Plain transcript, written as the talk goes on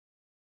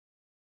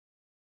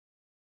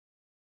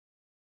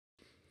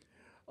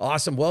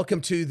Awesome.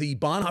 Welcome to the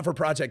Bonhoeffer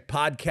Project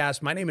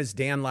podcast. My name is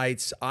Dan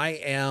Leitz. I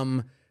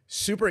am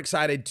super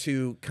excited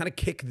to kind of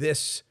kick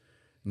this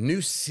new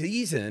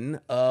season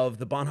of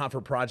the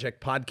Bonhoeffer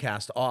Project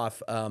podcast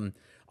off.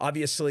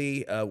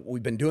 Obviously,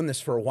 we've been doing this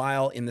for a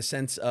while in the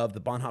sense of the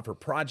Bonhoeffer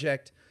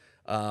Project,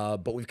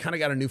 but we've kind of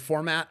got a new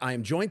format. I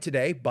am joined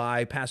today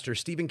by Pastor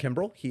Stephen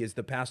Kimbrell. He is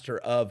the pastor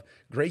of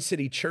Grace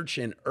City Church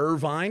in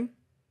Irvine.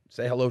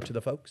 Say hello to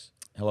the folks.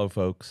 Hello,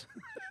 folks.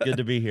 Good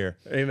to be here.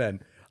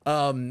 Amen.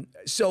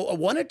 So I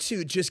wanted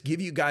to just give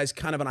you guys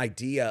kind of an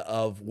idea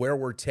of where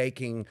we're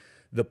taking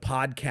the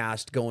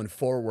podcast going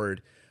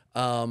forward.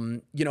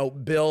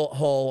 Bill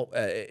Hull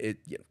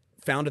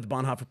founded the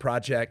Bonhoeffer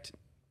Project,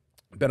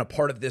 been a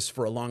part of this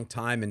for a long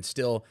time, and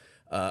still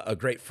a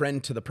great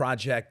friend to the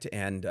project,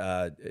 and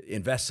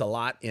invests a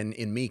lot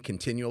in me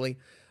continually.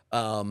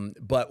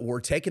 But we're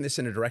taking this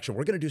in a direction.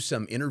 We're going to do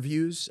some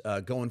interviews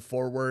going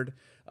forward.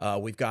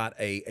 We've got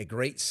a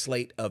great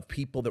slate of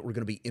people that we're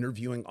going to be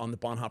interviewing on the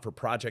Bonhoeffer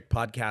Project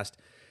podcast.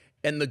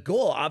 And the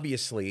goal,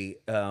 obviously,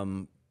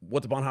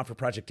 what the Bonhoeffer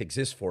Project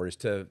exists for is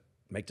to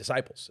make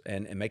disciples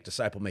and make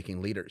disciple-making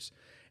leaders.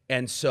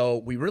 And so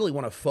we really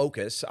want to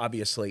focus,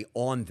 obviously,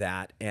 on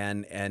that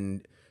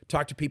and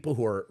talk to people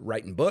who are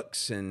writing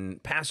books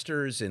and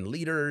pastors and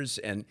leaders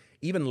and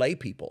even lay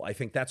people. I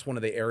think that's one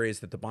of the areas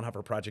that the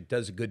Bonhoeffer Project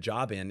does a good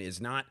job in, is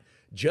not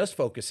just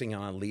focusing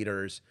on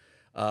leaders,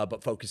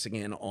 but focusing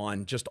in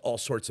on just all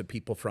sorts of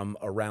people from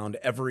around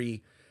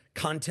every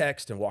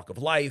context and walk of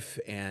life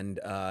and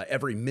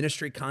every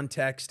ministry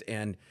context.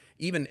 And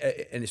even,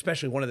 and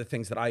especially one of the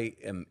things that I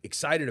am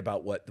excited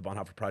about what the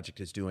Bonhoeffer Project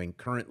is doing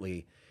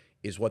currently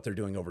is what they're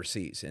doing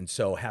overseas. And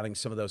so having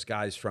some of those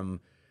guys from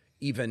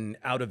even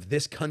out of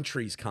this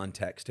country's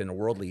context in a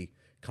worldly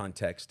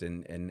context,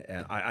 and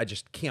I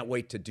just can't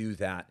wait to do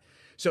that.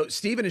 So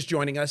Stephen is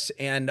joining us,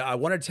 and I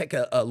wanted to take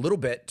a little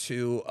bit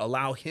to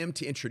allow him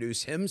to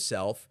introduce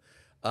himself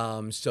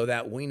so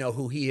that we know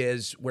who he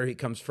is, where he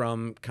comes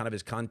from, kind of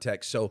his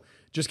context. So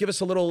just give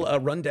us a little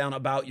rundown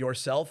about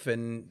yourself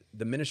and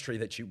the ministry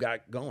that you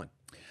got going.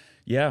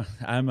 Yeah,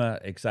 I'm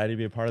excited to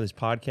be a part of this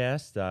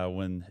podcast.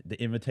 When the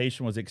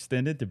invitation was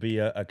extended to be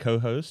a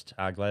co-host,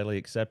 I gladly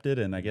accepted,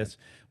 and I guess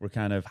we're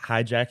kind of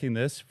hijacking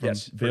this from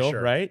Bill,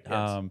 sure. Right?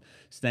 Yes.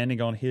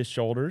 Standing on his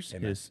shoulders,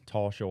 Amen. His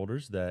tall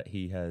shoulders that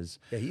he has.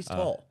 Yeah, he's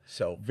tall.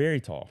 So very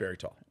tall, very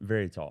tall,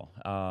 very tall.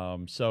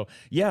 So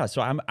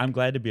I'm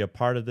glad to be a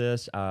part of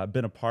this. I've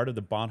been a part of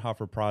the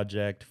Bonhoeffer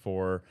Project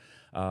for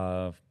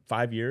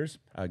 5 years.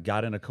 I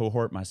got in a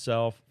cohort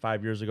myself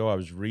 5 years ago. I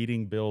was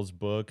reading Bill's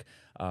book,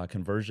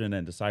 Conversion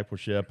and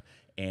Discipleship,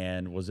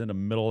 and was in the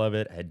middle of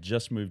it. Had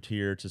just moved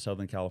here to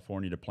Southern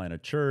California to plant a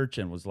church,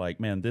 and was like,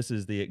 man, this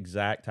is the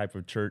exact type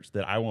of church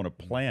that I want to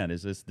plant,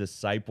 is this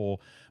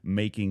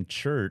disciple-making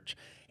church.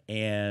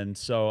 And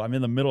so I'm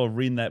in the middle of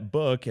reading that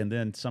book, and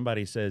then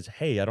somebody says,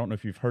 hey, I don't know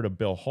if you've heard of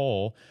Bill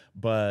Hull,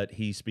 but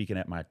he's speaking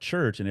at my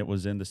church, and it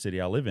was in the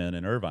city I live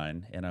in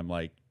Irvine. And I'm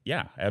like,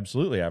 yeah,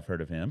 absolutely, I've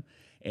heard of him.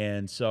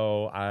 And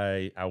so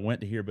I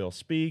went to hear Bill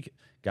speak,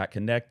 got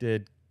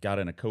connected, got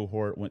in a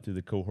cohort, went through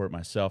the cohort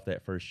myself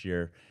that first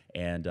year,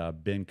 and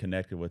been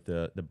connected with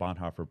the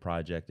Bonhoeffer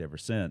Project ever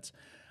since.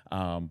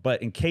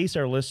 But in case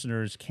our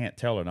listeners can't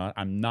tell or not,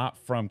 I'm not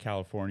from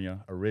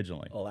California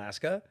originally.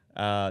 Alaska?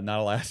 Not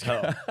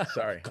Alaska. Oh,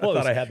 sorry. Close. I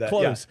thought I had that.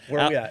 Close. Yeah.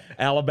 Where are we at?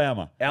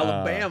 Alabama.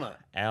 Alabama.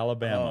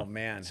 Alabama. Oh,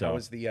 man. So, how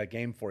was the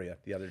game for you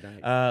the other night?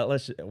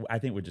 I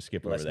think we'll just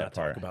skip over that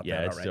part. Talk about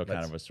yeah, that. it's still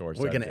kind of a sore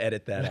subject. We're going to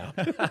edit that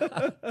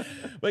out.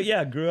 But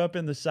yeah, grew up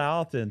in the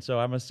South, and so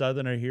I'm a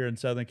Southerner here in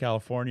Southern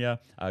California.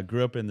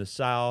 Grew up in the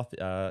South,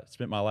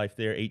 spent my life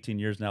there, 18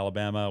 years in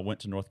Alabama, went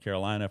to North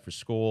Carolina for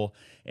school,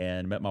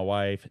 and met my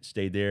wife,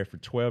 stayed there for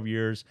 12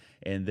 years,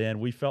 and then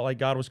we felt like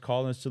God was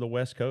calling us to the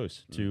West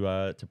Coast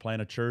to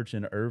plant a church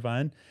in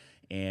Irvine.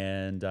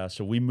 And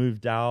so we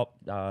moved out,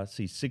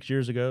 6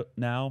 years ago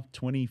now,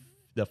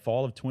 the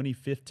fall of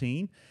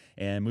 2015,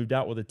 and moved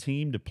out with a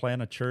team to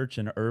plant a church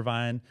in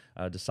Irvine.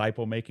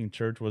 Disciple-making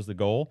church was the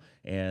goal.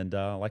 And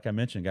like I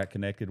mentioned, got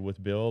connected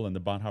with Bill and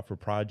the Bonhoeffer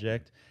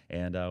Project,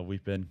 and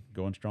we've been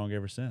going strong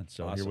ever since.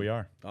 So Awesome. Here we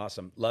are.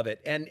 Awesome. Love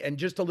it. And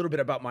just a little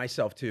bit about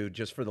myself, too,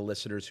 just for the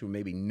listeners who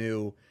may be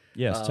new.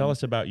 Yes, tell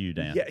us about you,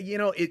 Dan. Yeah,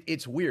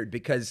 it's weird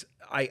because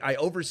I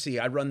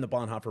run the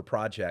Bonhoeffer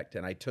Project,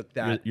 and I took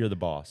that. You're the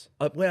boss.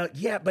 Well,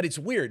 yeah, but it's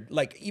weird.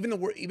 Like even the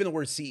word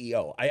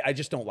CEO, I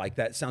just don't like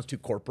that. It sounds too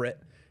corporate.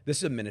 This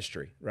is a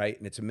ministry, right?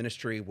 And it's a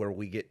ministry where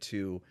we get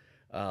to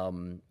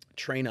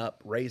train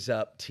up, raise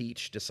up,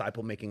 teach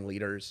disciple-making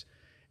leaders,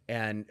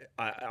 and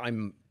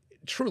I'm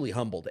truly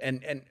humbled.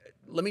 And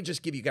let me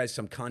just give you guys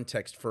some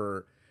context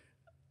for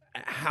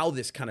how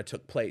this kind of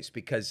took place,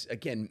 because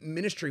again,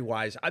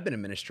 ministry-wise, I've been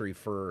in ministry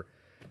for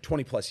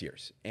 20 plus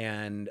years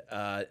and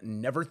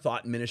never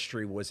thought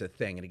ministry was a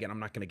thing. And again,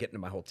 I'm not going to get into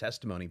my whole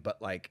testimony, but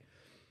like,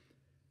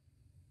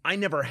 I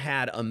never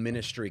had a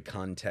ministry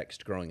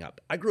context growing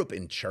up. I grew up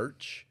in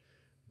church,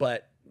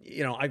 but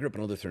I grew up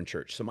in a Lutheran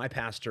church. So my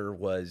pastor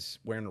was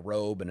wearing a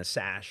robe and a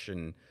sash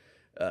and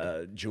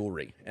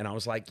jewelry. And I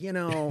was like,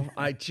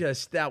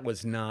 that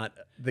was not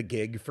the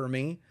gig for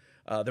me.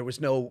 There was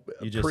no.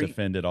 You just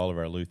offended all of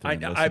our Lutheran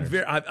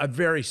listeners. I'm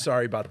very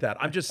sorry about that.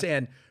 I'm just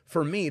saying,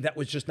 for me, that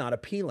was just not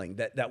appealing.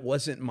 That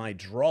wasn't my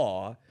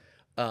draw.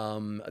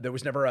 There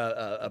was never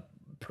a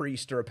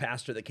priest or a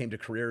pastor that came to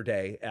career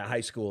day at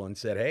high school and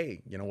said,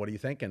 hey, what are you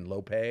thinking?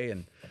 Low pay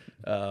and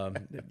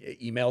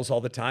emails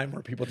all the time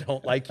where people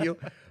don't like you.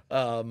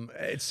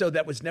 So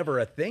that was never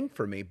a thing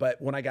for me.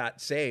 But when I got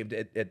saved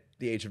at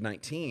the age of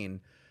 19,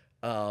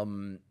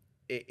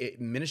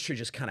 ministry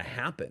just kind of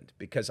happened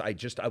because I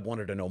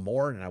wanted to know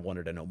more, and I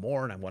wanted to know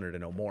more, and I wanted to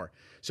know more.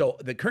 So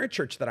the current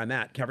church that I'm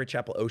at, Calvary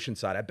Chapel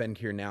Oceanside, I've been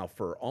here now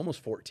for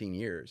almost 14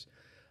 years.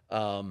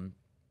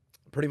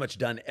 Pretty much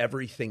done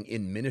everything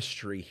in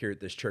ministry here at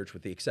this church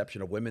with the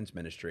exception of women's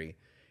ministry.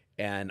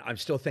 And I'm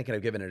still thinking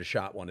of giving it a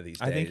shot one of these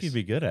days. I think you'd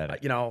be good at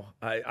it.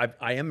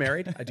 I am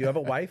married. I do have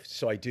a wife,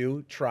 so I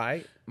do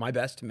try my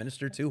best to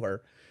minister to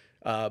her.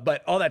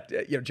 But all that,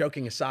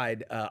 joking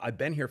aside, I've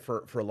been here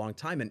for a long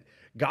time and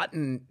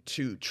gotten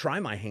to try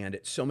my hand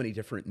at so many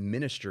different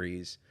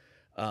ministries.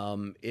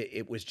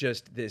 It was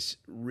just this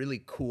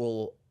really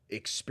cool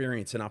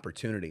experience and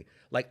opportunity.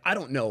 Like, I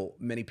don't know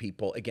many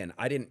people. Again,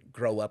 I didn't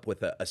grow up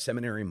with a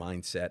seminary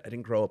mindset. I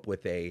didn't grow up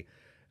with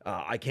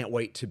I can't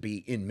wait to be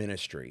in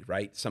ministry,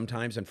 right?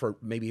 Sometimes, and for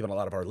maybe even a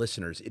lot of our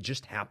listeners, it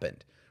just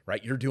happened,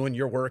 right? You're doing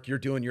your work, you're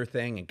doing your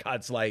thing, and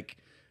God's like,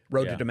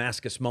 road to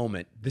Damascus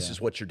moment, this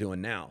is what you're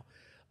doing now.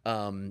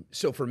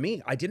 So for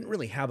me, I didn't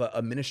really have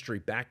a ministry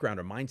background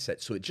or mindset,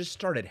 so it just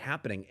started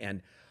happening.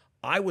 And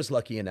I was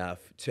lucky enough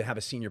to have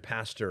a senior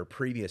pastor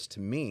previous to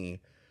me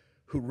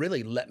who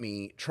really let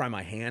me try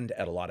my hand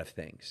at a lot of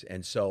things.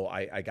 And so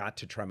I got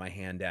to try my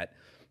hand at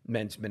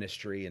men's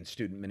ministry and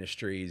student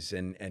ministries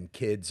and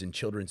kids and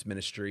children's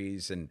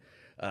ministries and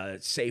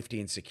safety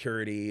and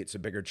security. It's a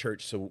bigger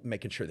church, so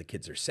making sure the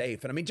kids are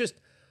safe. And I mean, just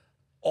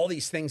all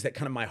these things that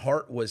kind of my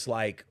heart was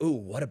like, ooh,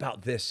 what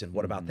about this and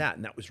what about that?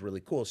 And that was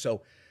really cool.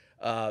 So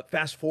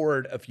fast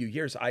forward a few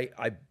years,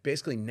 I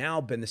basically now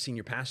been the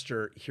senior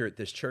pastor here at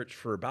this church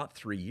for about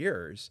 3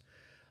 years.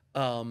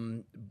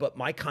 But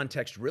my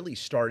context really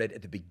started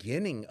at the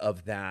beginning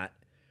of that,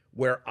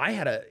 where I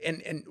had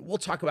and we'll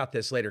talk about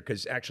this later,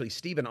 because actually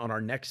Stephen, on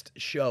our next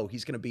show,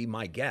 he's going to be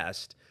my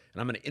guest and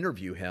I'm going to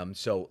interview him.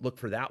 So look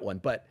for that one.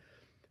 But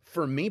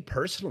for me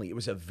personally, it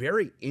was a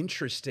very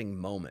interesting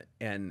moment.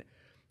 And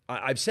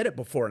I've said it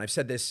before, and I've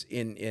said this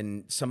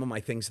in some of my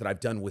things that I've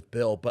done with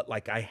Bill, but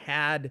like, I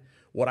had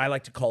what I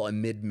like to call a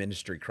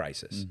mid-ministry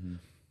crisis. Mm-hmm.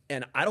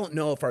 And I don't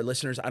know if our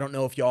listeners, I don't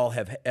know if y'all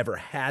have ever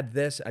had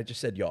this. I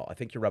just said y'all. I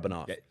think you're rubbing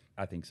off. Yeah,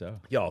 I think so.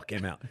 Y'all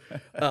came out.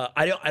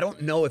 I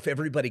don't know if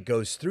everybody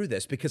goes through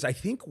this, because I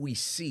think we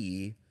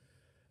see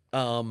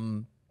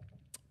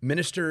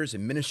ministers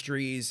and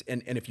ministries,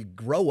 and if you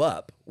grow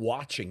up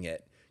watching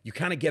it, you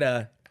kind of get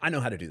I know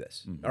how to do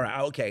this. Mm-hmm. All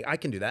right, okay, I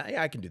can do that.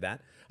 Yeah, I can do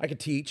that. I can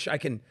teach. I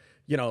can,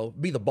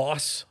 be the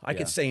boss. I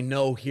can say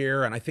no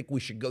here, and I think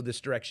we should go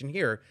this direction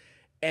here.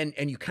 And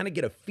you kind of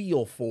get a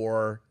feel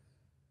for,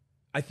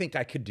 I think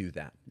I could do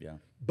that. Yeah.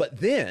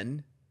 But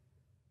then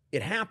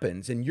it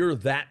happens and you're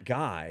that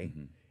guy,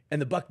 mm-hmm.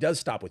 and the buck does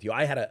stop with you.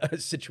 I had a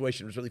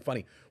situation, it was really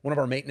funny. One of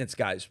our maintenance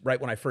guys,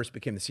 right when I first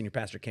became the senior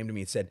pastor, came to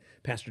me and said,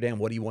 Pastor Dan,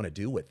 what do you want to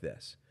do with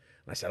this?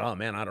 And I said, oh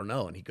man, I don't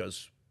know. And he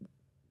goes,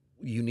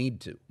 you need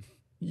to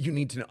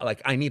know,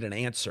 like, I need an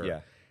answer.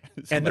 Yeah.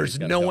 And there's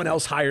no one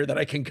else higher that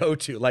I can go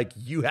to. Like,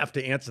 you have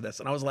to answer this.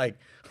 And I was like,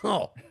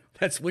 oh,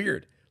 that's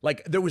weird.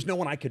 Like, there was no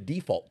one I could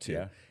default to.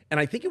 Yeah. And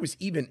I think it was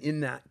even in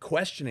that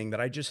questioning that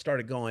I just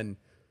started going,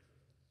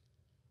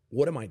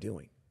 what am I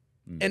doing?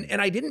 Mm-hmm.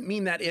 And I didn't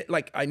mean that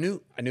I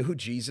knew who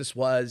Jesus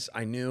was.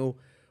 I knew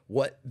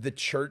what the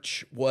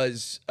church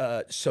was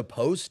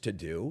supposed to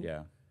do.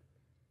 Yeah.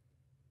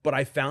 But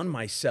I found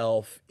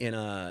myself in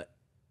a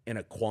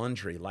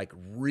quandary, like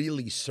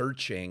really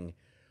searching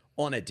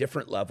on a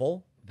different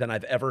level than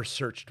I've ever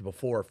searched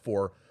before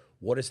for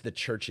what does the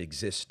church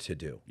exist to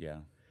do? Yeah.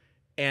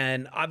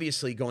 And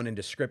obviously going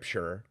into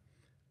scripture,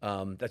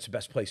 that's the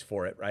best place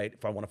for it, right?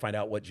 If I want to find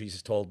out what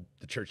Jesus told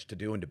the church to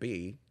do and to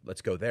be,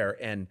 let's go there.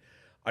 And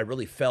I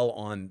really fell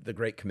on the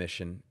Great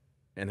Commission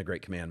and the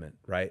Great Commandment,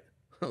 right?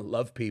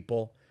 Love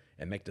people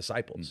and make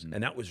disciples. Mm-hmm.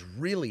 And that was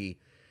really,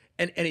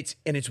 and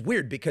it's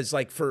weird because,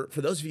 like, for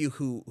those of you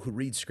who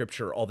read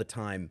scripture all the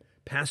time,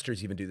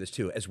 pastors even do this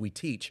too. As we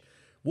teach,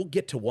 we'll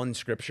get to one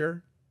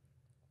scripture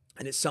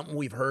and it's something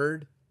we've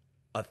heard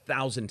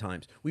 1,000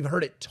 times. We've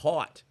heard it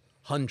taught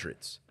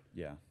hundreds.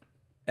 Yeah.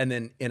 And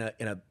then in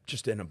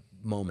a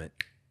moment,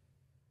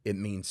 it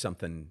means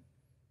something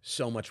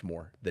so much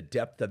more. The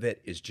depth of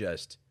it is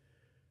just,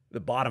 the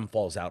bottom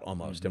falls out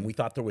almost. Mm-hmm. And we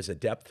thought there was a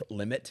depth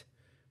limit,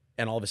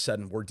 and all of a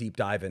sudden we're deep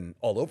diving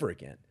all over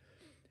again.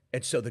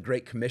 And so the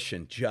Great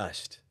Commission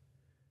just,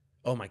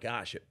 oh my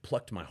gosh, it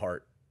plucked my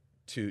heart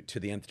to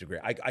the nth degree.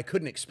 I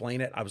couldn't explain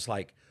it. I was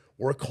like,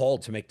 we're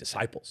called to make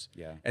disciples.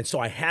 Yeah. And so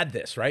I had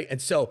this, right? And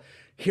so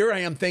here I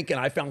am thinking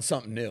I found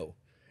something new.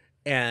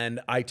 And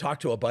I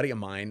talked to a buddy of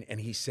mine, and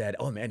he said,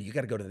 "Oh man, you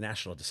got to go to the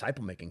National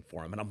Disciple Making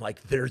Forum." And I'm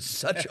like, "There's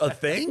such a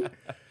thing?"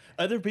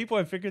 Other people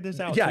have figured this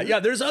out. Yeah, too? yeah.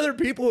 There's other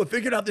people who have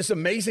figured out this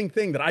amazing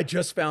thing that I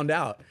just found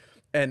out,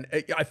 and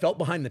I felt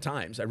behind the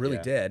times. I really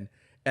did,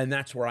 and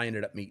that's where I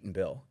ended up meeting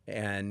Bill.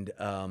 And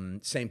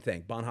same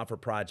thing, Bonhoeffer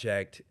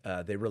Project.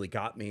 They really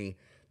got me.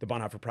 The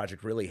Bonhoeffer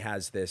Project really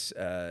has this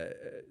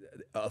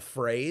a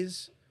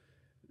phrase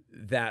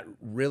that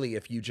really,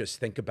 if you just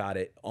think about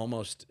it,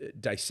 almost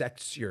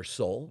dissects your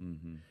soul.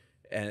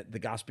 And the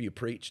gospel you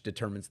preach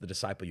determines the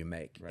disciple you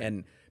make. Right.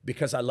 And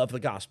because I love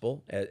the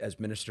gospel, as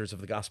ministers of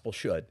the gospel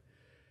should,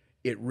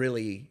 it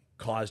really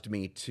caused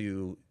me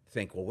to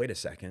think, well, wait a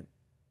second.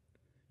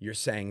 You're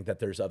saying that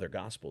there's other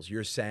gospels.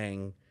 You're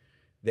saying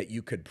that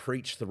you could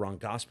preach the wrong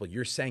gospel.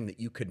 You're saying that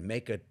you could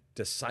make a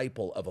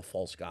disciple of a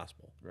false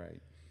gospel. Right.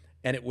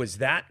 And it was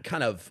that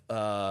kind of...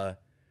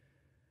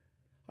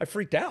 I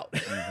freaked out.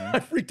 I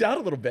freaked out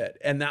a little bit.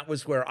 And that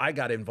was where I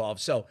got involved.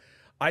 So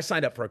I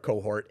signed up for a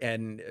cohort.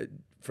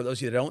 And for those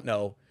of you that don't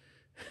know,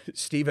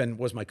 Stephen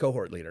was my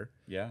cohort leader.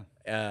 Yeah.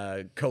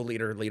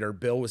 Leader.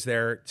 Bill was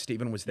there.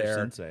 Stephen was there. Your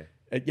sensei.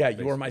 Yeah,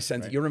 you were my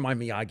sensei. Right? You're my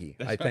Miyagi.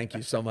 I thank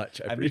you so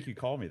much. I think you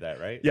call me that,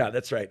 right? Yeah,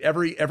 that's right.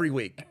 Every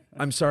week.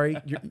 I'm sorry,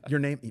 your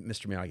name,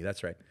 Mr. Miyagi.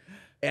 That's right.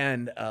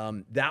 And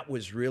that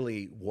was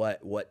really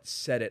what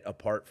set it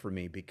apart for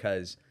me,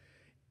 because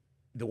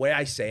the way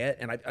I say it,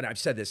 and I've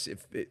said this,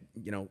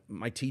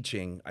 my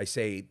teaching, I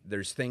say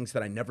there's things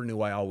that I never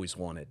knew I always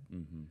wanted.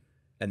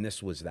 And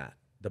this was that.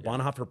 The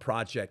Bonhoeffer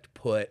Project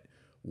put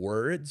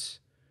words,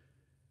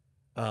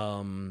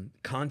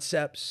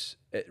 concepts,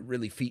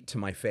 really feet to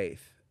my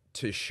faith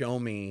to show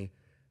me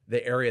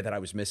the area that I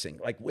was missing.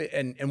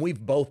 And we've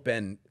both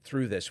been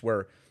through this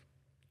where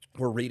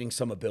we're reading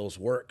some of Bill's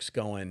works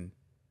going,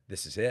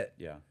 this is it.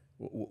 Yeah.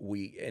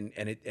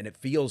 It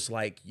feels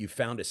like you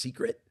found a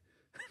secret,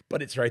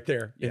 but it's right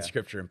there in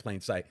Scripture in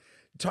plain sight.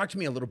 Talk to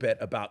me a little bit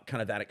about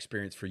kind of that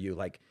experience for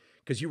you,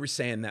 because you were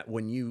saying that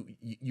when you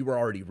were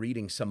already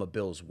reading some of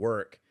Bill's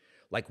work,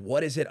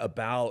 what is it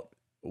about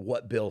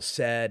what Bill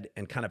said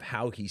and kind of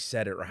how he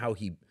said it, or how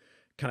he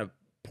kind of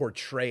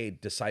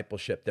portrayed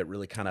discipleship, that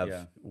really kind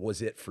of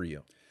was it for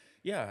you?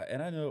 Yeah,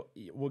 and I know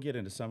we'll get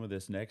into some of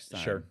this next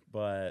time. Sure.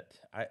 But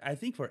I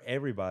think for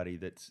everybody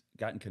that's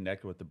gotten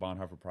connected with the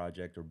Bonhoeffer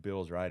Project or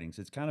Bill's writings,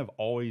 it's kind of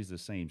always the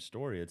same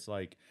story. It's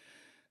like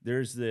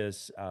there's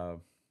this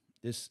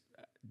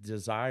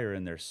desire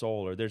in their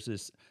soul, or there's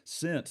this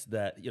sense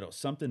that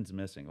something's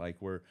missing. Like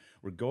we're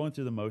going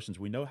through the motions.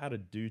 We know how to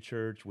do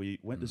church. We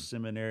went to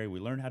seminary.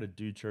 We learned how to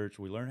do church.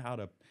 We learned how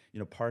to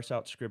parse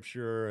out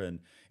Scripture and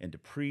to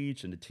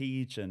preach and to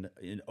teach and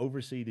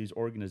oversee these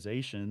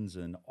organizations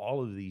and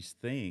all of these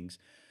things.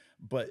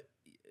 But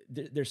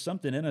there's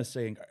something in us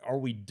saying, are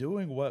we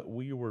doing what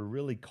we were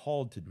really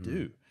called to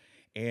do?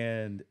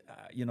 And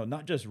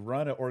not just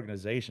run an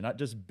organization, not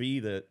just be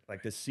the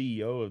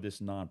CEO of this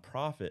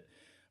nonprofit,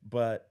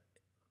 but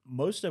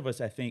most of us,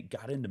 I think,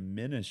 got into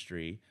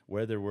ministry,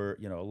 whether we're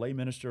a lay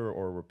minister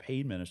or we're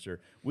paid minister.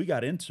 We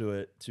got into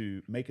it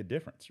to make a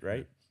difference,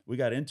 right? We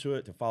got into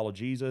it to follow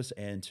Jesus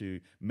and to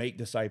make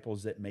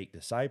disciples that make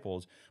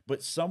disciples.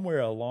 But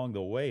somewhere along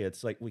the way,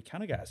 it's like we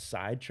kind of got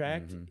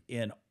sidetracked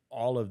in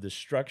all of the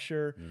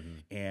structure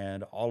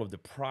and all of the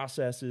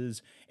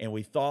processes, and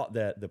we thought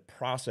that the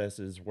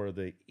processes were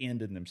the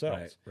end in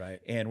themselves. Right.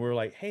 And we're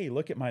like, hey,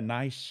 look at my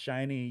nice,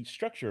 shiny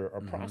structure or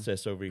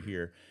process over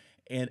here.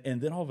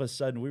 And then all of a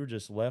sudden, we were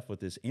just left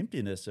with this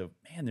emptiness of,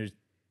 man,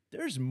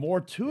 there's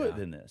more to it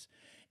than this.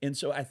 And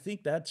so I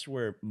think that's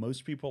where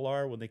most people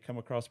are when they come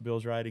across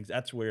Bill's writings.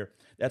 That's where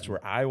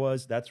I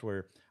was. That's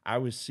where I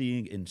was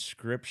seeing in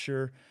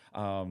Scripture.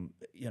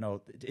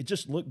 It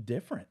just looked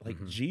different.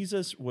 Like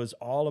Jesus was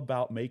all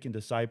about making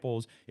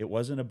disciples. It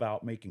wasn't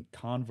about making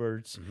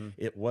converts.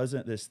 It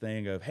wasn't this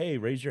thing of, hey,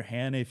 raise your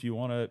hand if you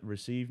want to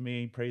receive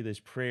me, pray this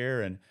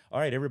prayer, and all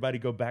right, everybody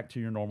go back to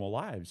your normal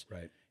lives.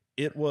 Right.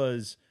 It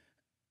was,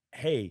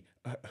 hey,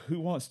 who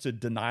wants to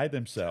deny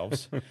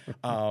themselves,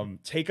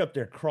 take up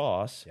their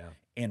cross,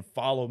 and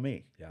follow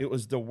me? Yeah. It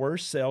was the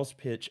worst sales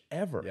pitch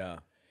ever. Yeah,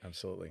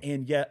 absolutely.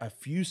 And yet a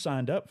few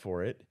signed up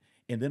for it,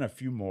 and then a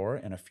few more,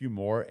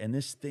 and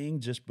this thing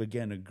just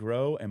began to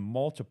grow and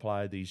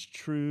multiply, these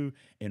true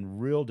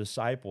and real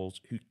disciples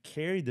who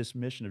carried this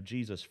mission of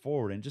Jesus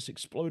forward and just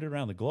exploded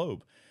around the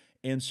globe.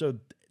 And so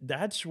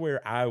that's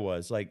where I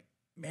was like,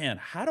 man,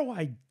 how do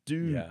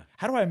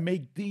I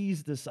make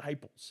these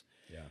disciples?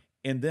 Yeah.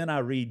 And then I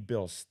read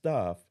Bill's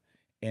stuff,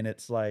 and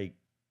it's like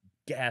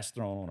gas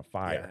thrown on a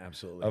fire. Yeah,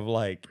 absolutely. Of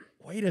like,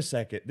 wait a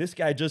second, this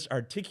guy just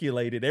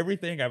articulated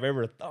everything I've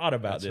ever thought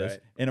about this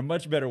in a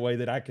much better way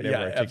than I could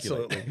ever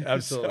articulate.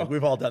 Absolutely. So,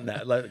 we've all done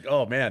that. Like,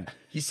 oh man,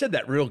 he said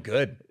that real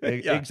good.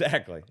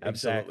 Exactly.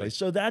 Absolutely.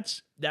 So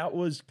that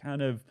was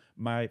kind of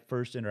my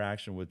first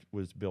interaction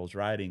with Bill's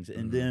writings.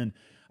 And then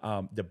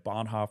the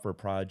Bonhoeffer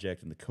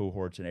Project and the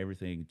cohorts and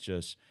everything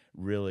just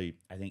really,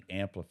 I think,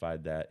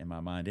 amplified that in my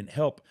mind and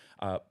helped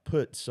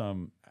put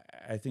some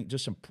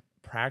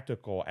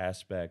practical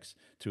aspects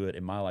to it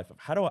in my life of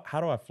how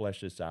do I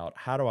flesh this out?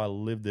 How do I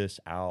live this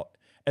out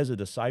as a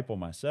disciple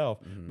myself,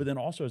 but then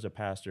also as a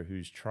pastor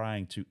who's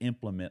trying to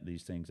implement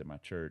these things at my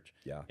church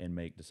and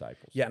make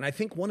disciples. Yeah, and I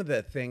think one of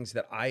the things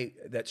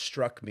that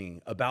struck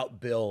me about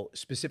Bill,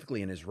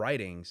 specifically in his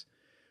writings,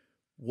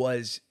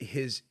 was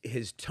his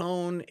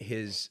tone,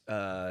 his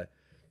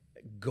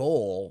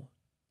goal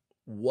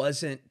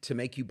wasn't to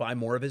make you buy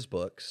more of his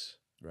books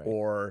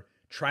or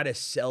try to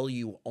sell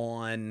you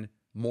on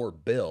more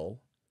Bill.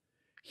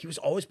 He was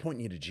always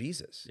pointing you to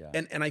Jesus. Yeah.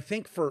 And I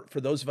think for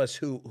those of us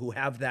who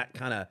have that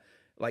kind of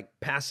like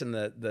passing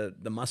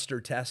the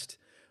muster test,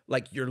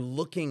 like you're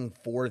looking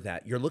for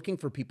that. You're looking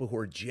for people who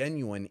are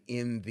genuine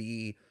in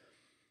the,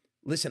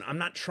 listen, I'm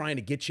not trying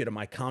to get you to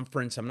my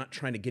conference. I'm not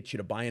trying to get you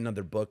to buy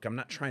another book. I'm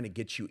not trying to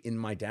get you in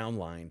my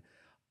downline.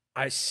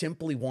 I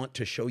simply want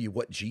to show you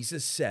what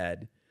Jesus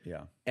said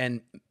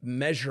and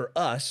measure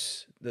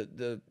us,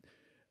 the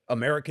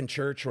American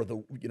church or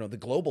the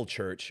global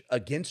church,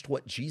 against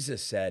what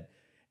Jesus said,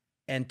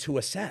 and to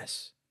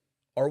assess,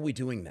 are we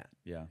doing that?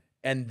 Yeah.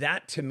 And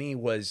that to me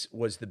was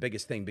the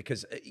biggest thing,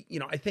 because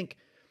I think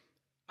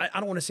I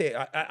don't want to say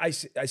I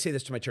say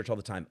this to my church all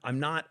the time. I'm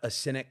not a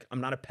cynic. I'm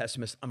not a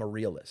pessimist. I'm a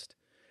realist.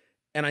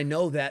 And I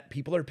know that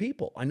people are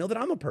people. I know that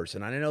I'm a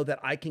person. And I know that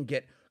I can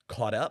get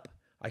caught up.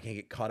 I can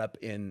get caught up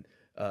in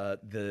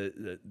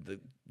the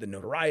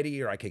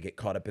notoriety, or I could get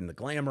caught up in the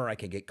glamour. I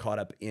could get caught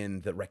up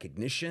in the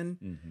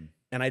recognition.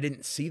 And I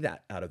didn't see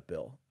that out of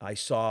Bill. I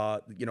saw,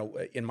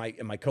 in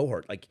my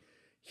cohort, like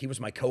he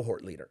was my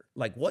cohort leader.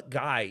 Like, what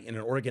guy in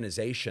an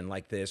organization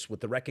like this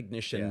with the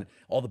recognition,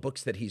 all the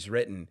books that he's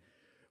written,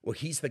 well,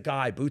 he's the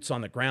guy, boots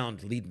on the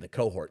ground, leading the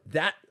cohort.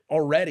 That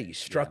already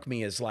struck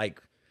me as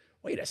like,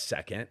 wait a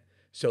second.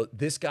 So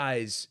this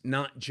guy's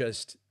not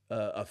just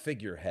a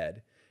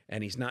figurehead,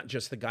 and he's not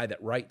just the guy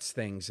that writes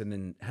things and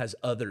then has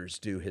others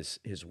do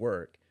his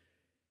work.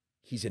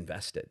 He's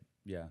invested.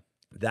 Yeah.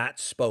 That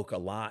spoke a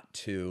lot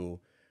to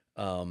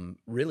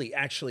really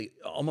actually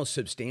almost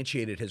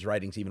substantiated his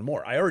writings even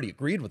more. I already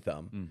agreed with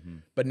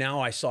them, but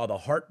now I saw the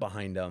heart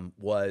behind them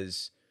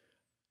was,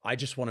 I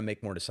just want to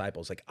make more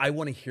disciples. Like, I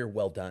want to hear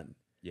well done.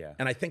 Yeah.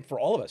 And I think for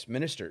all of us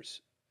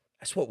ministers,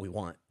 that's what we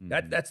want.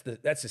 That's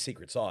the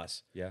secret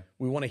sauce. Yeah.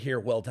 We want to hear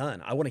well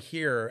done. I want to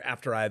hear,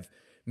 after I've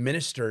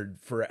ministered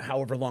for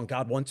however long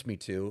God wants me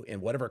to, in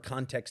whatever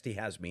context he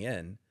has me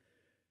in,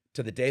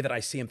 to the day that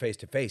I see him face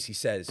to face, he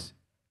says,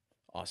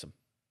 awesome.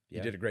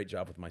 You did a great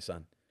job with my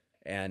son.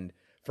 And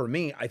for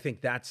me, I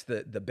think that's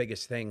the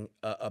biggest thing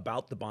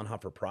about the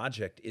Bonhoeffer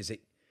Project, is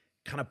it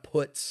kind of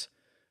puts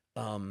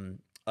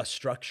a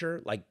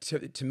structure. Like,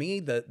 to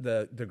me,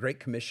 the Great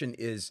Commission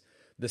is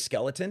the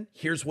skeleton.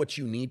 Here's what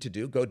you need to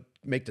do. Go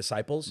make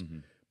disciples.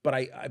 But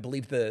I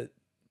believe the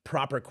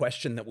proper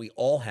question that we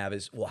all have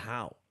is, well,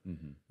 how?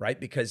 Right?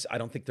 Because I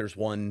don't think there's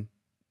one,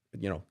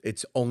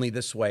 it's only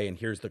this way and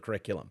here's the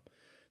curriculum.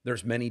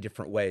 There's many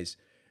different ways.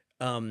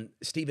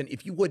 Stephen,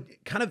 if you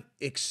would kind of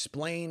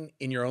explain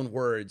in your own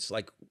words,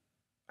 like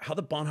how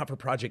the Bonhoeffer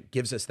Project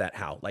gives us that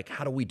how. Like,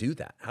 how do we do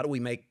that? How do we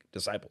make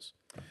disciples?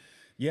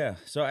 Yeah.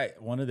 So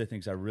one of the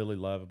things I really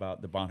love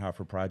about the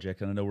Bonhoeffer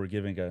Project, and I know we're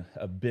giving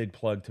a big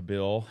plug to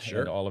Bill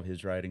and all of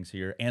his writings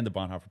here and the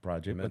Bonhoeffer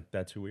Project, but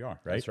that's who we are,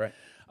 right? That's right.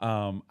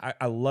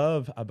 I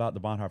love about the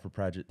Bonhoeffer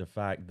Project the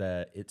fact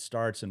that it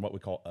starts in what we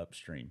call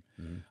upstream.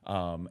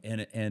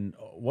 And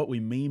what we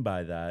mean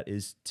by that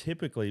is,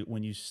 typically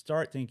when you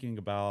start thinking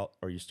about,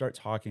 or you start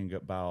talking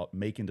about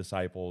making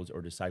disciples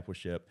or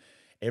discipleship,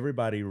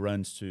 everybody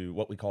runs to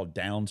what we call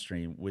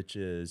downstream, which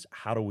is,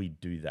 how do we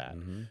do that?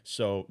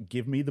 So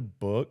give me the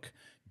book,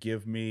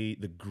 give me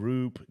the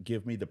group,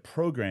 give me the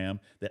program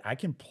that I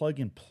can plug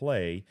and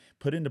play,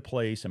 put into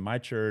place in my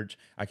church.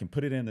 I can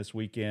put it in this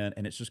weekend,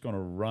 and it's just going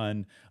to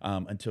run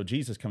until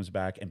Jesus comes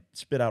back and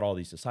spit out all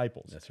these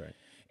disciples. That's right.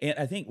 And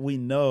I think we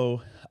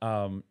know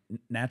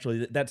naturally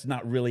that that's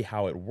not really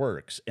how it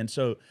works. And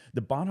so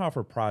the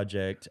Bonhoeffer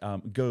Project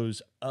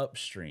goes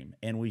upstream,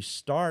 and we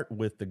start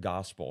with the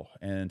gospel.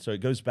 And so it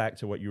goes back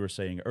to what you were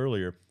saying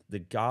earlier. The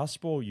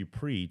gospel you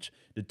preach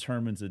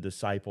determines the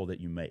disciple that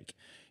you make.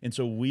 And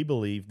so we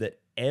believe that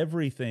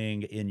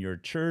everything in your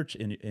church,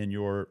 in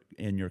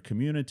your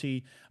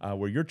community,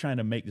 where you're trying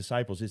to make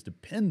disciples, is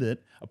dependent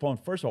upon,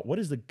 first of all, what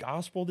is the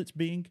gospel that's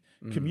being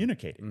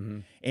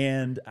communicated?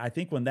 And I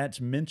think when that's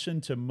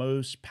mentioned to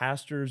most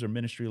pastors or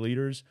ministry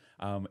leaders,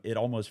 it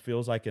almost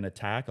feels like an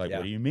attack. Like,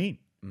 what do you mean?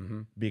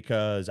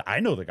 Because I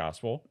know the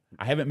gospel.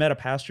 I haven't met a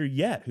pastor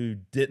yet who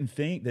didn't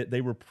think that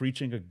they were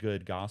preaching a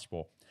good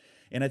gospel.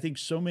 And I think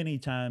so many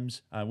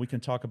times, we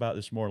can talk about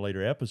this more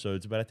later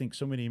episodes, but I think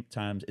so many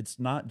times it's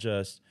not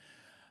just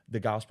the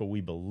gospel we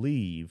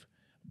believe,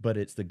 but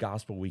it's the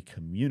gospel we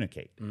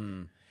communicate.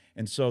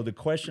 And so the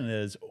question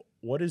is,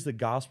 what is the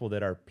gospel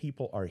that our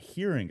people are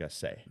hearing us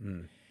say?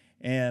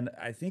 And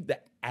I think the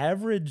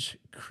average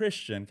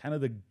Christian, kind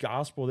of the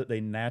gospel that they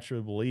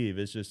naturally believe,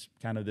 is just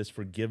kind of this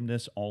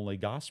forgiveness-only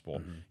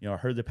gospel. I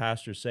heard the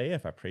pastor say,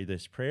 if I pray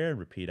this prayer and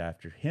repeat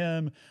after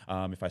him,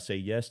 if I say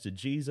yes to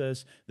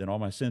Jesus, then all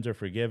my sins are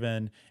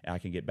forgiven, I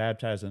can get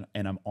baptized,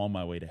 and I'm on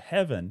my way to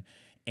heaven.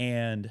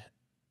 And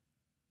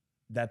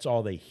that's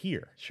all they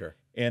hear. Sure.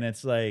 And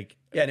it's like,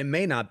 Yeah, and it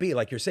may not be,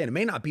 like you're saying, it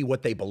may not be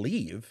what they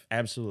believe,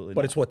 absolutely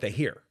but not. it's what they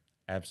hear.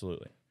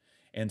 Absolutely.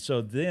 And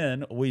so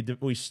then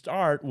we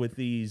start with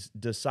these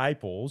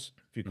disciples,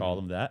 if you call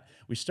them that.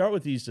 We start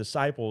with these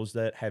disciples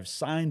that have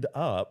signed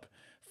up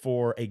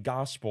for a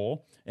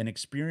gospel, an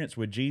experience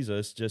with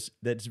Jesus, just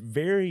that's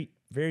very,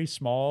 very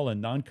small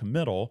and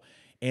non-committal.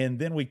 And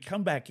then we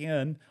come back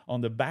in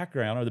on the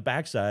background or the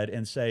backside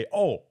and say,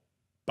 oh,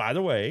 by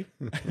the way,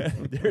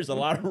 there's a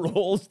lot of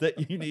rules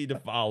that you need to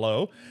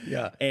follow.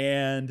 Yeah.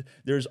 And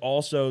there's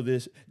also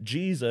this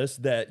Jesus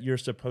that you're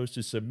supposed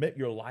to submit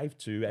your life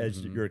to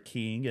as your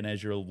king and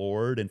as your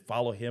Lord, and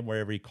follow him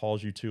wherever he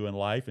calls you to in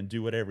life and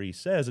do whatever he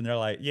says. And they're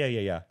like,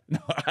 yeah. No,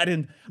 I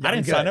didn't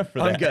sign up for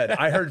that. I'm good.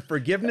 I heard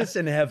forgiveness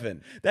in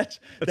heaven. That's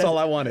all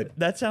I wanted.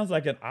 That sounds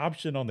like an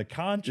option on the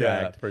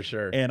contract. Yeah, for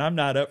sure. And I'm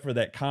not up for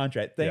that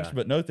contract. Thanks, Yeah.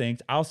 but no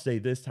thanks. I'll stay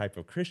this type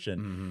of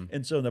Christian.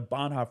 And so in the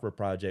Bonhoeffer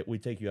Project, we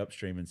take you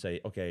upstream and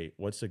say, okay,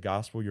 what's the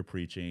gospel you're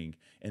preaching?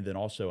 And then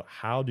also,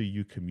 how do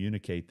you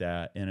communicate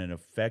that in an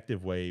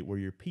effective way where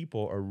your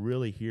people are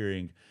really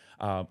hearing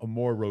a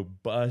more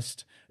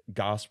robust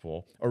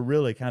gospel, or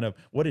really kind of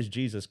what is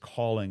Jesus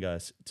calling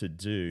us to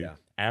do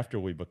after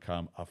we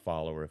become a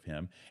follower of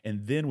him?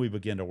 And then we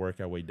begin to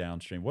work our way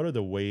downstream. What are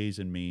the ways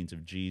and means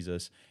of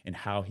Jesus and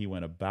how he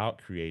went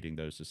about creating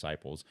those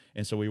disciples?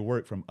 And so we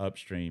work from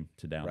upstream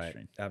to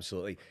downstream. Right.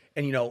 Absolutely.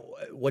 And you know,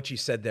 what you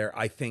said there,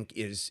 I think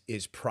is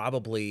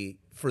probably,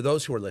 for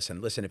those who are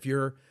listening, listen, if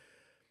you're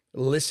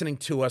listening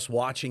to us,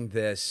 watching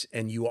this,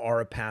 and you are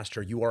a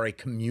pastor, you are a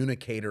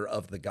communicator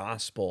of the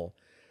gospel,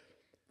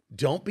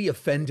 don't be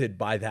offended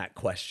by that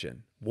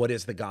question. What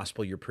is the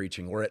gospel you're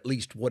preaching? Or at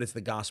least, what is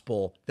the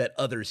gospel that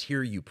others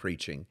hear you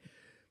preaching?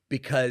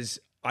 Because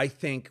I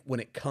think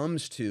when it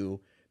comes to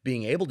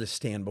being able to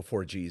stand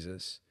before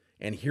Jesus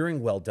and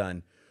hearing well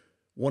done,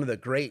 one of the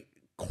great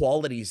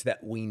qualities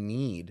that we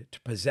need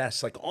to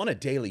possess, like on a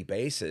daily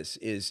basis,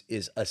 is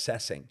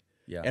assessing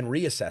and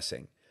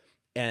reassessing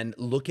and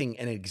looking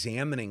and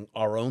examining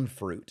our own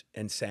fruit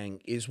and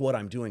saying, is what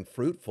I'm doing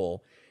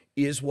fruitful?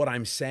 Is what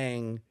I'm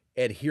saying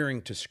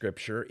adhering to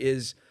Scripture?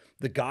 Is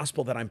the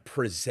gospel that I'm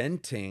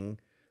presenting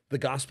the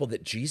gospel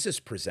that Jesus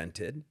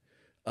presented?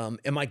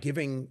 Am I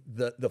giving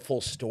the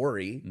full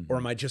story, or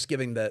am I just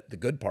giving the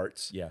good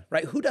parts? Yeah.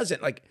 Right? Who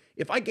doesn't, like,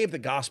 if I gave the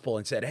gospel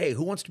and said, hey,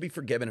 who wants to be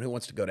forgiven and who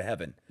wants to go to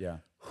heaven? Yeah.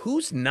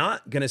 Who's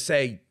not going to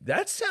say,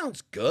 that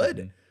sounds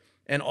good?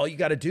 And all you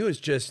got to do is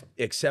just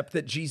accept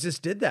that Jesus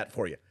did that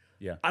for you.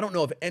 Yeah. I don't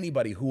know of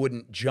anybody who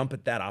wouldn't jump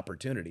at that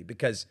opportunity,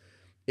 because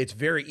it's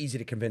very easy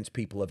to convince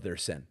people of their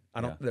sin.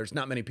 There's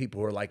not many people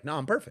who are like, no,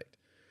 I'm perfect.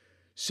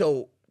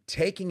 So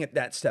taking it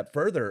that step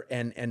further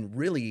and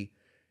really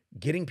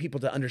getting people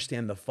to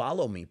understand the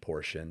follow me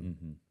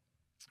portion.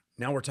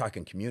 Now we're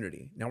talking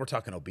community. Now we're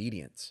talking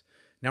obedience.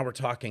 Now we're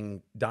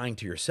talking dying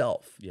to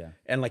yourself. Yeah.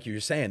 And like you were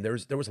saying, there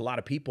was a lot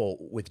of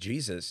people with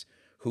Jesus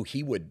who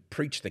he would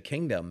preach the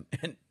kingdom,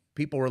 and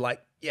people were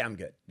like, yeah, I'm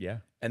good. Yeah.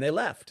 And they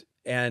left.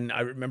 And I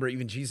remember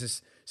even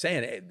Jesus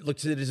saying, hey, look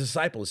to his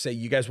disciples, say,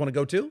 you guys want to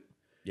go too?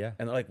 Yeah.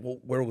 And they're like, well,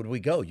 where would we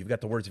go? You've got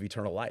the words of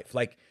eternal life.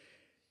 Like,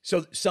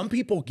 so some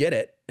people get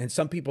it, and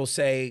some people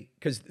say,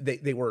 because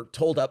they were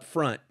told up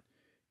front,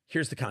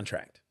 here's the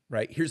contract,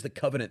 right? Here's the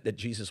covenant that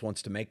Jesus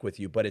wants to make with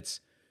you, but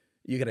it's,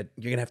 you're gonna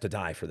have to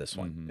die for this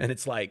one. And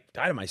it's like,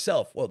 die to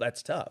myself. Well,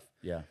 that's tough.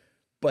 Yeah.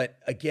 But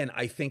again,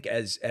 I think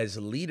as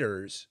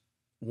leaders,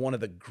 one of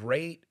the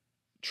great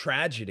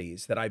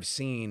tragedies that I've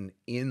seen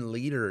in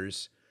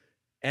leaders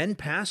and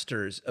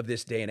pastors of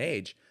this day and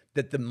age,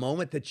 that the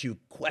moment that you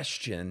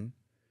question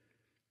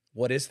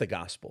what is the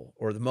gospel,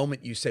 or the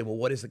moment you say, well,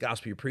 what is the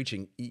gospel you're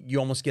preaching, you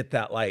almost get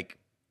that like,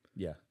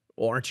 Yeah.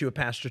 well, aren't you a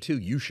pastor too?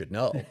 You should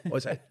know.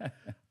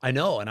 I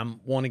know, and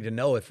I'm wanting to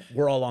know if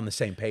we're all on the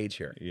same page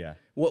here. Yeah.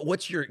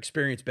 What's your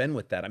experience been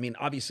with that? I mean,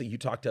 obviously you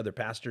talk to other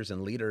pastors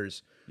and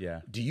leaders. Yeah.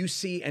 Do you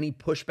see any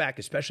pushback,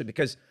 especially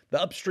because the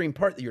upstream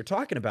part that you're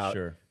talking about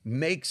Sure.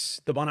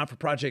 makes the Bonhoeffer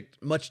Project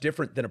much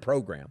different than a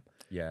program?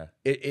 Yeah.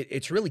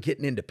 It's really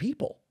getting into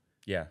people.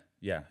 Yeah.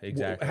 Yeah.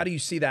 Exactly. How do you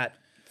see that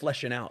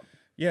fleshing out?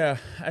 Yeah,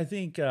 I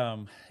think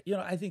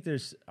I think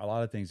there's a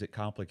lot of things that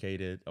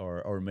complicate it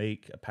or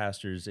make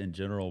pastors in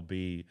general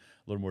be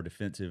a little more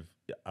defensive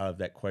of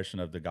that question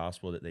of the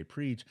gospel that they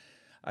preach.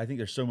 I think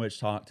there's so much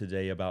talk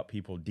today about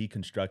people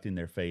deconstructing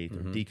their faith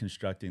or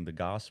deconstructing the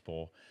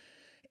gospel,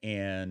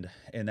 and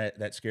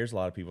that scares a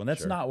lot of people. And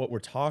that's not what we're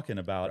talking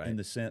about in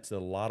the sense that a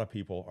lot of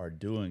people are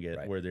doing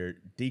it, where they're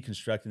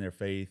deconstructing their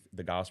faith,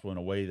 the gospel, in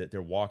a way that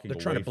they're walking. They're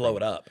trying to blow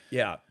it up.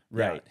 Yeah.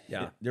 Right.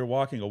 Yeah. They're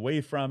walking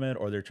away from it,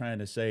 or they're trying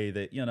to say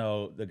that,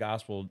 the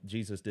gospel,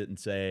 Jesus didn't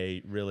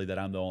say really that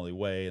I'm the only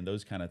way, and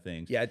those kind of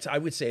things. Yeah. I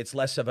would say it's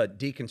less of a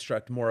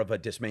deconstruct, more of a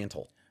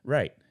dismantle.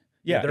 Right.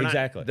 Yeah,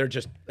 exactly. They're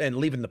just, and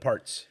leaving the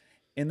parts.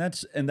 And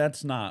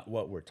that's not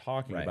what we're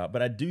talking about.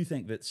 But I do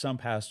think that some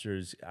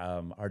pastors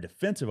are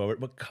defensive over it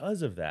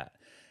because of that.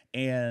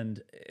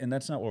 And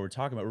that's not what we're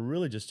talking about. We're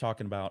really just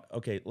talking about,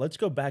 okay, let's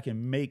go back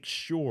and make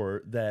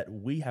sure that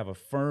we have a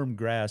firm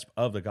grasp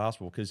of the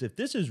gospel. Because if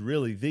this is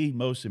really the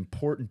most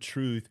important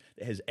truth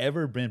that has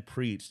ever been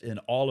preached in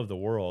all of the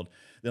world,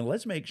 then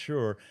let's make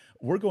sure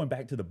we're going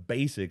back to the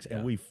basics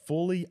and we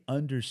fully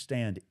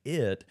understand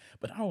it.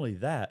 But not only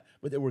that,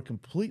 but that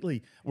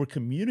we're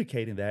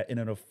communicating that in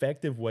an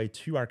effective way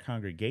to our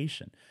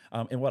congregation.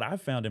 And what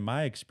I've found in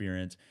my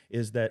experience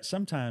is that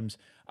sometimes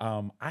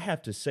I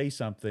have to say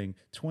something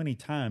 20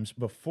 times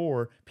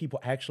before people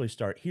actually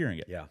start hearing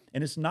it. Yeah.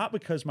 And it's not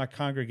because my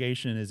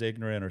congregation is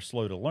ignorant or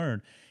slow to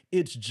learn.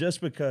 It's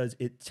just because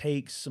it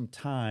takes some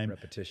time.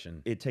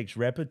 Repetition. It takes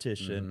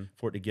repetition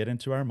for it to get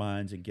into our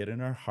minds and get in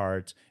our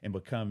hearts and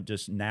become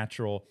just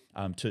natural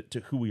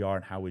to who we are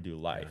and how we do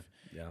life.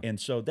 Yeah. And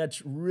so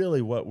that's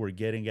really what we're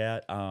getting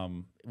at.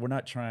 We're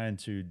not trying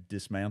to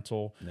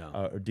dismantle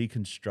or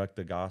deconstruct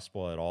the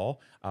gospel at all.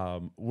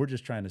 We're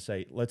just trying to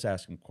say, let's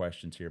ask some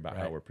questions here about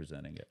how we're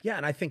presenting it. Yeah,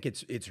 and I think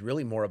it's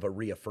really more of a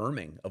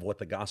reaffirming of what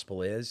the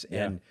gospel is,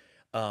 and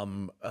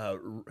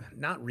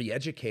not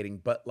re-educating,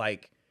 but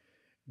like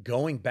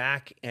going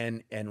back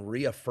and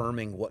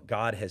reaffirming what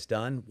God has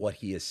done, what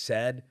He has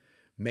said,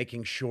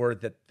 making sure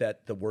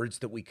that the words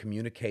that we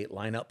communicate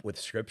line up with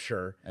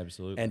Scripture.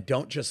 Absolutely. And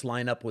don't just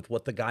line up with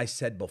what the guy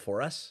said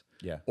before us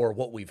or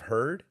what we've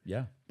heard,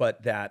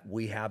 but that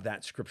we have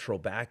that scriptural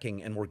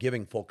backing and we're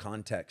giving full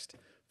context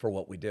for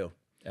what we do.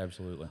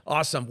 Absolutely.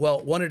 Awesome. Well,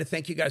 wanted to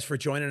thank you guys for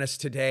joining us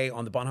today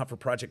on the Bonhoeffer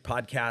Project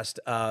podcast.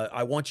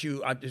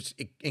 I'm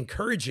just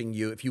encouraging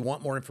you, if you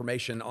want more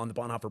information on the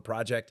Bonhoeffer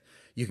Project,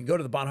 you can go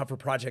to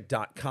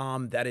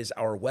thebonhoefferproject.com. That is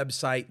our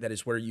website. That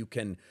is where you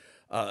can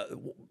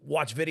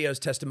watch videos,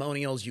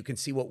 testimonials. You can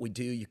see what we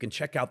do. You can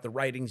check out the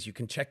writings. You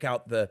can check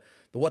out the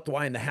what, the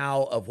why, and the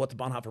how of what the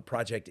Bonhoeffer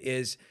Project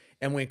is.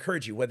 And we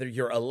encourage you, whether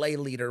you're a lay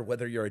leader,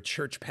 whether you're a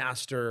church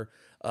pastor,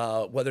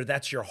 whether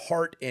that's your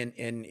heart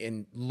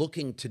in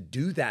looking to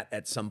do that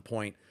at some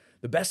point,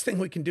 the best thing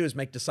we can do is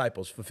make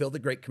disciples, fulfill the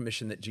Great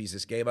Commission that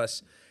Jesus gave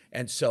us.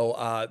 And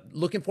so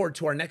looking forward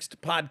to our next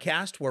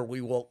podcast where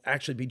we will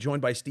actually be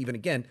joined by Stephen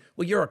again.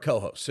 Well, you're a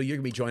co-host, so you're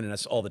going to be joining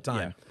us all the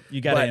time. Yeah,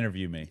 you got to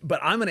interview me. But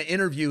I'm going to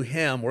interview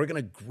him. We're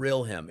going to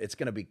grill him. It's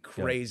going to be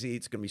crazy.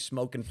 It's going to be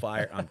smoke and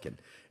fire. I'm kidding.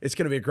 It's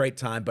going to be a great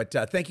time. But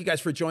thank you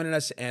guys for joining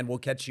us, and we'll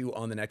catch you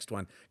on the next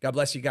one. God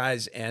bless you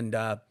guys, and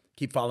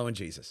keep following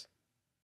Jesus.